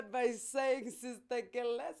start by saying, Sister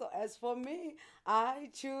Keleso, as for me, I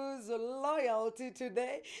choose loyalty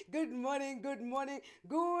today. Good morning, good morning,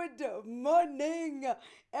 good morning,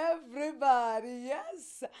 everybody.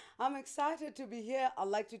 Yes, I'm excited to be here. I'd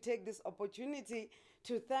like to take this opportunity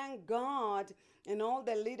to thank God and all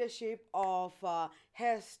the leadership of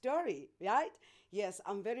her story, right? Yes,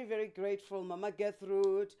 I'm very, very grateful. Mama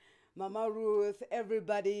Gertrude, Mama Ruth,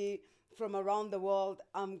 everybody from around the world.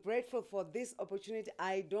 I'm grateful for this opportunity.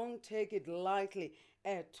 I don't take it lightly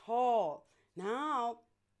at all. Now,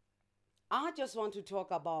 I just want to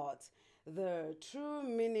talk about the true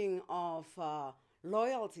meaning of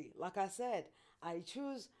loyalty. Like I said, I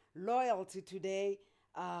choose loyalty today.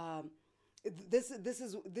 Um, this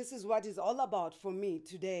is what it's all about for me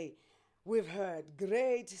today. We've heard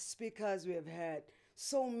great speakers. We have heard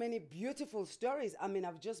so many beautiful stories. I mean,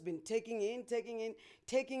 I've just been taking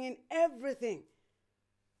in everything.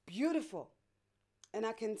 Beautiful. And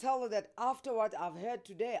I can tell you that after what I've heard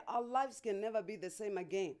today, our lives can never be the same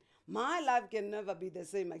again. My life can never be the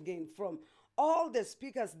same again. From all the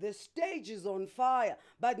speakers, the stage is on fire.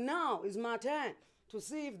 But now is my turn to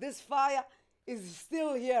see if this fire is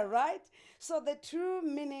still here, right? So, the true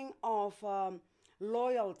meaning of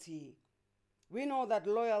loyalty, we know that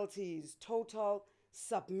loyalty is total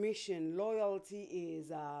submission. Loyalty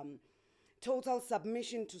is total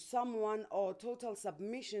submission to someone or total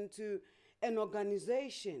submission to an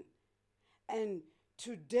organization. And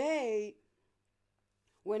today,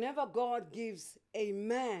 whenever God gives a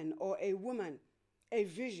man or a woman a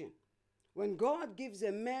vision, when God gives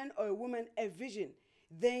a man or a woman a vision,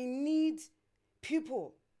 they need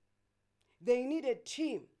people, they need a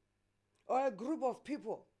team or a group of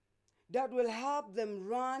people that will help them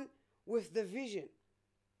run with the vision.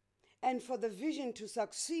 And for the vision to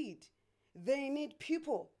succeed, they need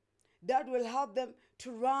people that will help them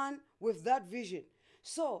to run with that vision.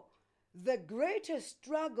 So, the greatest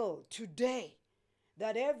struggle today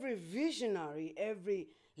that every visionary, every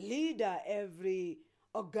leader, every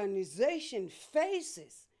organization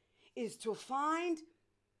faces is to find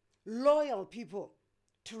loyal people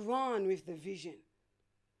to run with the vision.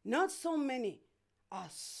 Not so many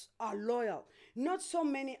are loyal. Not so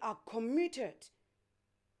many are committed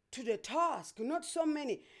to the task. Not so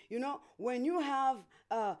many. You know, when you have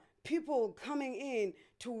people coming in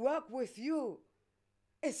to work with you,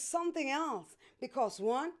 it's something else. Because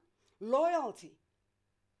one, loyalty.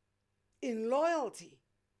 In loyalty,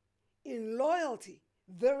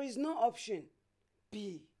 there is no option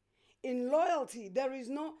B. In loyalty, there is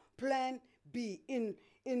no plan B. In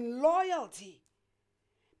loyalty,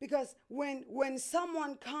 because when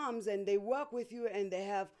someone comes and they work with you and they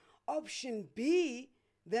have option B,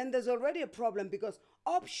 then there's already a problem, because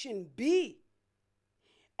option B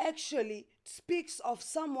actually speaks of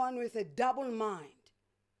someone with a double mind.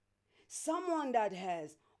 Someone that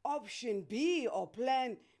has option B or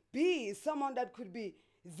plan B is someone that could be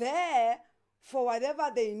there for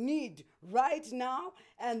whatever they need right now,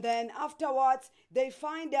 and then afterwards they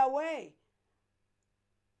find their way.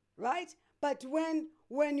 Right? But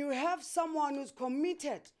when you have someone who's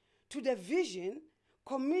committed to the vision,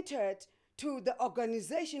 committed to the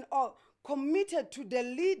organization, or committed to the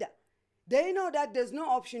leader, they know that there's no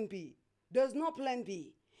option B, there's no plan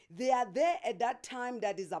B. They are there at that time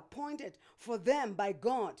that is appointed for them by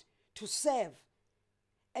God to serve.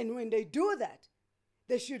 And when they do that,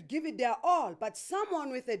 they should give it their all. But someone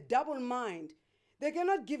with a double mind, they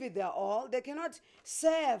cannot give it their all. They cannot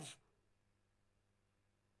serve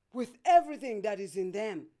with everything that is in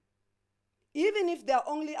them. Even if they're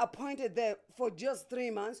only appointed there for just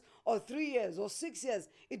 3 months or 3 years or 6 years,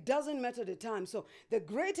 it doesn't matter the time. So the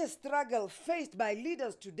greatest struggle faced by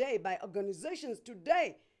leaders today, by organizations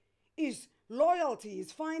today, is loyalty,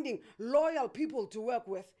 is finding loyal people to work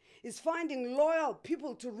with, is finding loyal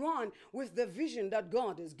people to run with the vision that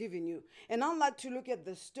God has given you. And I'd like to look at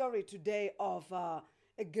the story today of a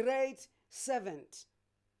great servant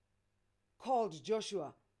called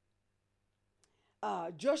Joshua.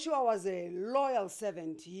 Joshua was a loyal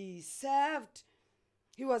servant. He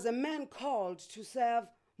was a man called to serve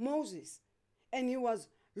Moses, and he was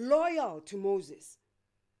loyal to Moses,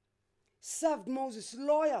 served Moses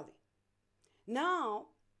loyally. Now,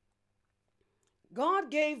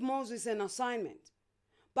 God gave Moses an assignment,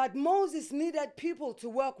 but Moses needed people to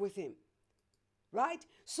work with him, right?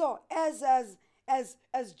 So as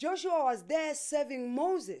Joshua was there serving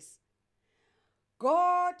Moses,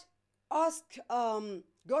 God asked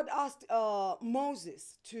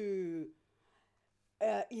Moses to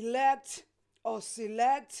elect or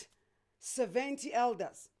select 70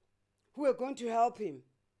 elders who were going to help him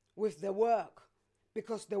with the work,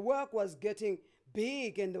 because the work was getting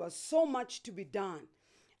big and there was so much to be done.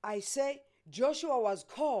 I say Joshua was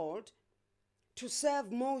called to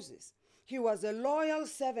serve Moses. He was a loyal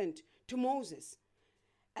servant to Moses.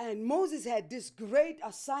 And Moses had this great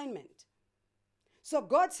assignment. So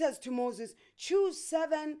God says to Moses, choose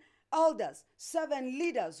 7 elders, 7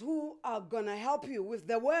 leaders who are going to help you with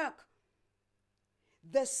the work.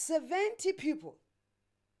 The 70 people,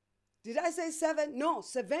 did I say 7? No,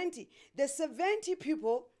 70. The 70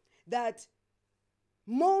 people that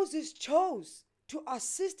Moses chose to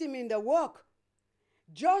assist him in the work,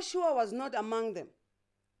 Joshua was not among them.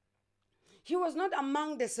 He was not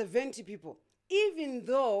among the 70 people, even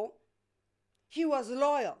though he was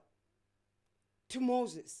loyal to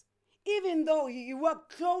Moses, even though he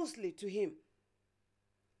worked closely to him.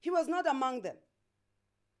 He was not among them.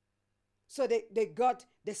 So they got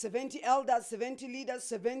the 70 elders, 70 leaders,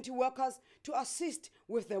 70 workers to assist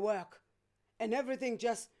with the work. And everything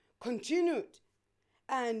just continued.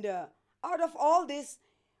 And out of all this,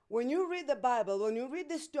 when you read the Bible, when you read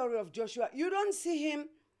the story of Joshua, you don't see him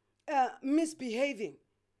misbehaving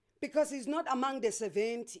because he's not among the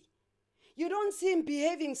 70. You don't see him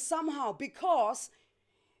behaving somehow because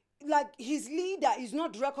like his leader is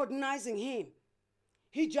not recognizing him.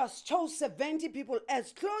 He just chose 70 people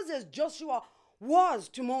as close as Joshua was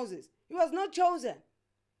to Moses. He was not chosen.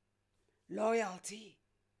 Loyalty.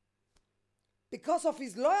 Because of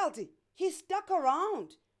his loyalty, he stuck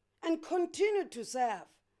around and continued to serve.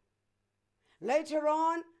 Later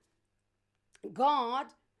on, God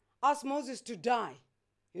asked Moses to die,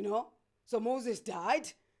 So Moses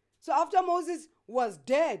died. So after Moses was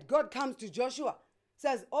dead, God comes to Joshua,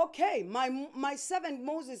 says, okay, my servant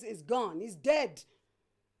Moses is gone. He's dead.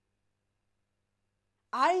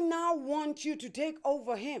 I now want you to take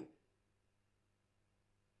over him.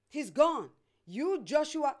 He's gone. You,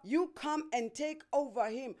 Joshua, you come and take over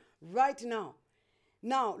him right now.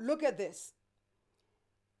 Now, look at this.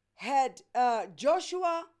 Had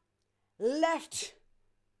Joshua left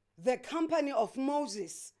the company of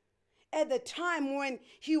Moses at the time when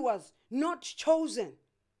he was not chosen,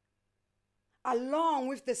 along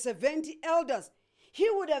with the 70 elders, he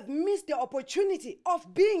would have missed the opportunity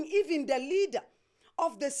of being even the leader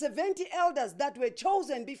of the 70 elders that were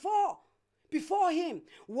chosen before him.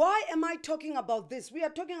 Why am I talking about this? We are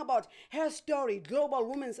talking about Her Story, Global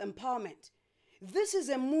Women's Empowerment. This is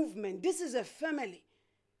a movement. This is a family.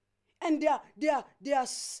 And there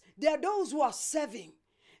are those who are serving.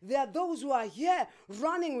 There are those who are here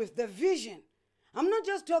running with the vision. I'm not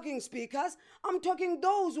just talking speakers. I'm talking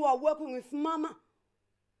those who are working with Mama.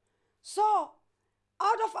 So,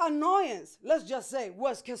 out of annoyance, let's just say,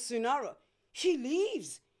 worst case scenario, he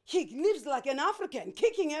leaves. He lives like an African,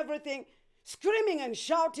 kicking everything, screaming and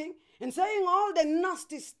shouting, and saying all the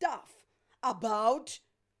nasty stuff about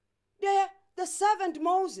the servant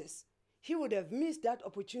Moses. He would have missed that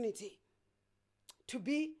opportunity to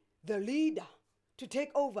be the leader, to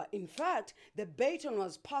take over. In fact, the baton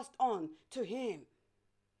was passed on to him.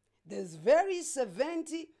 There's very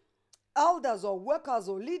 70 elders or workers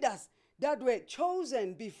or leaders that were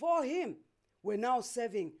chosen before him were now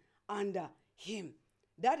serving under him.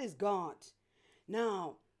 That is God.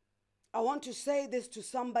 Now, I want to say this to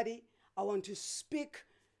somebody. I want to speak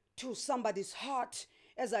to somebody's heart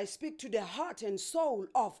as I speak to the heart and soul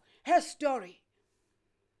of Her Story.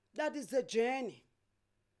 That is a journey.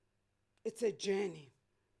 It's a journey.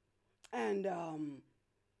 And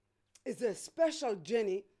it's a special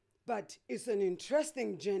journey, but it's an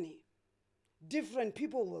interesting journey. Different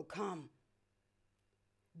people will come.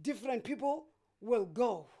 Different people will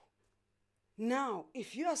go. Now,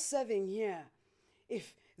 if you are serving here,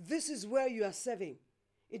 if this is where you are serving,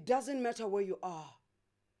 it doesn't matter where you are.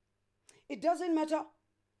 It doesn't matter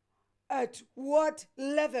at what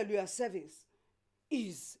level your service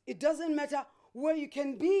is. It doesn't matter where you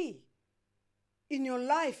can be in your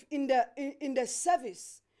life, in the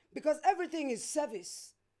service, because everything is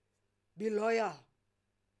service. Be loyal.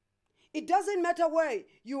 It doesn't matter where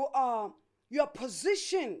you are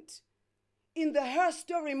positioned in the Her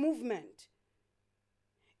Story movement.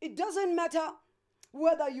 It doesn't matter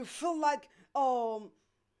whether you feel like, all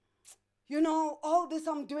this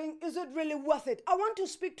I'm doing, is it really worth it? I want to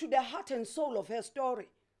speak to the heart and soul of Her Story.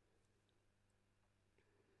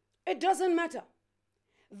 It doesn't matter.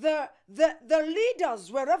 The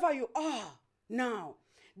leaders, wherever you are now,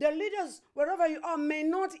 the leaders, wherever you are, may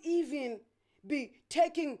not even be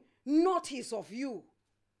taking notice of you.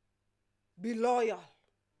 Be loyal.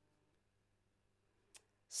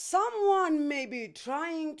 Someone may be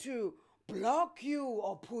trying to block you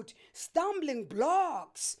or put stumbling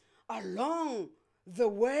blocks along the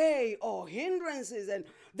way or hindrances and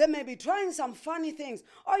They may be trying some funny things,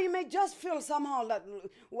 or you may just feel somehow that,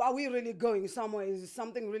 are we really going somewhere? Is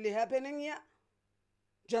something really happening here?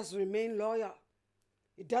 Just remain loyal.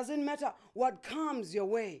 It doesn't matter what comes your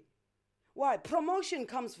way. Why? Promotion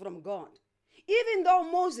comes from God. Even though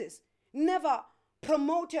Moses never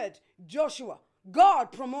promoted Joshua,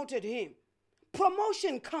 God promoted him.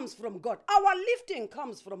 Promotion comes from God. Our lifting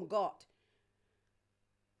comes from God.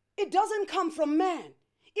 It doesn't come from man,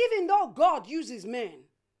 even though God uses man.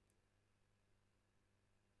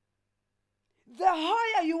 The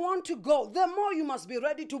higher you want to go, the more you must be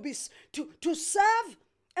ready to serve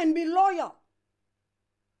and be loyal.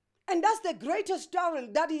 And that's the greatest struggle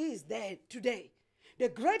that is there today. The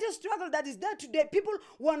greatest struggle that is there today. People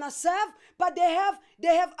want to serve, but they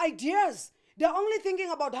have ideas. They're only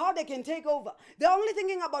thinking about how they can take over. They're only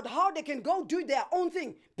thinking about how they can go do their own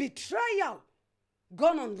thing. Betrayal.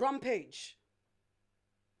 Gone on rampage.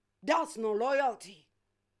 That's no loyalty.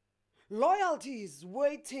 Loyalty is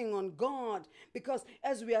waiting on God, because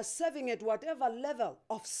as we are serving at whatever level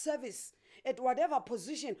of service, at whatever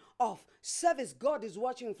position of service, God is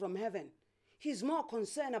watching from heaven. He's more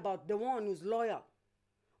concerned about the one who's loyal.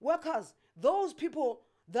 Workers, those people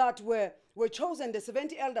that were chosen, the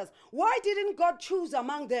 70 elders, why didn't God choose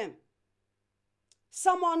among them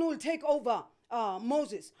someone who will take over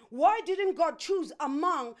Moses? Why didn't God choose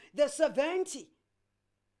among the 70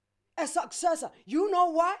 a successor? You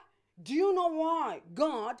know why? Do you know why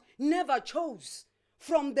God never chose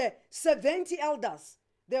from the 70 elders?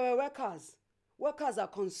 They were workers. Workers are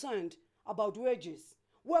concerned about wages.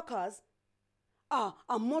 Workers are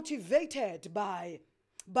motivated by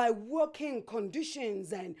working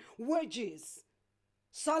conditions and wages,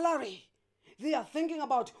 salary. They are thinking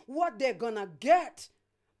about what they're gonna get.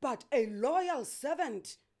 But a loyal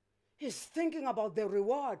servant is thinking about the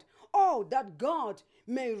reward. Oh, that God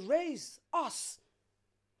may raise us,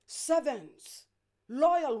 servants,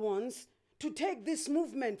 loyal ones, to take this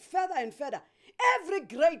movement further and further. Every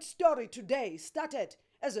great story today started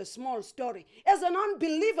as a small story, as an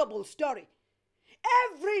unbelievable story.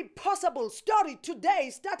 Every possible story today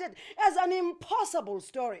started as an impossible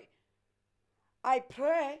story. I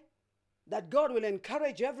pray that God will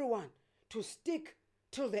encourage everyone to stick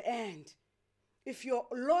till the end. If your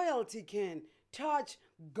loyalty can touch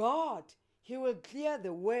God, He will clear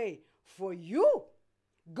the way for you.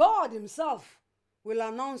 God Himself will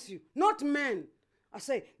announce you, not men. I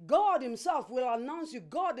say, God Himself will announce you.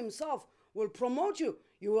 God Himself will promote you.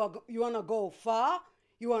 You want to go far?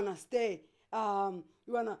 You want to stay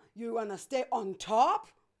you wanna stay on top?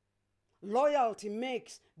 Loyalty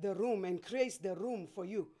makes the room and creates the room for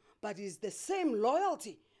you. But it's the same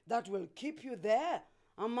loyalty that will keep you there.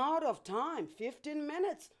 I'm out of time. 15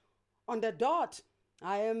 minutes on the dot.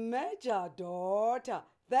 I am Major Daughter.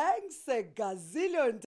 Thanks a gazillion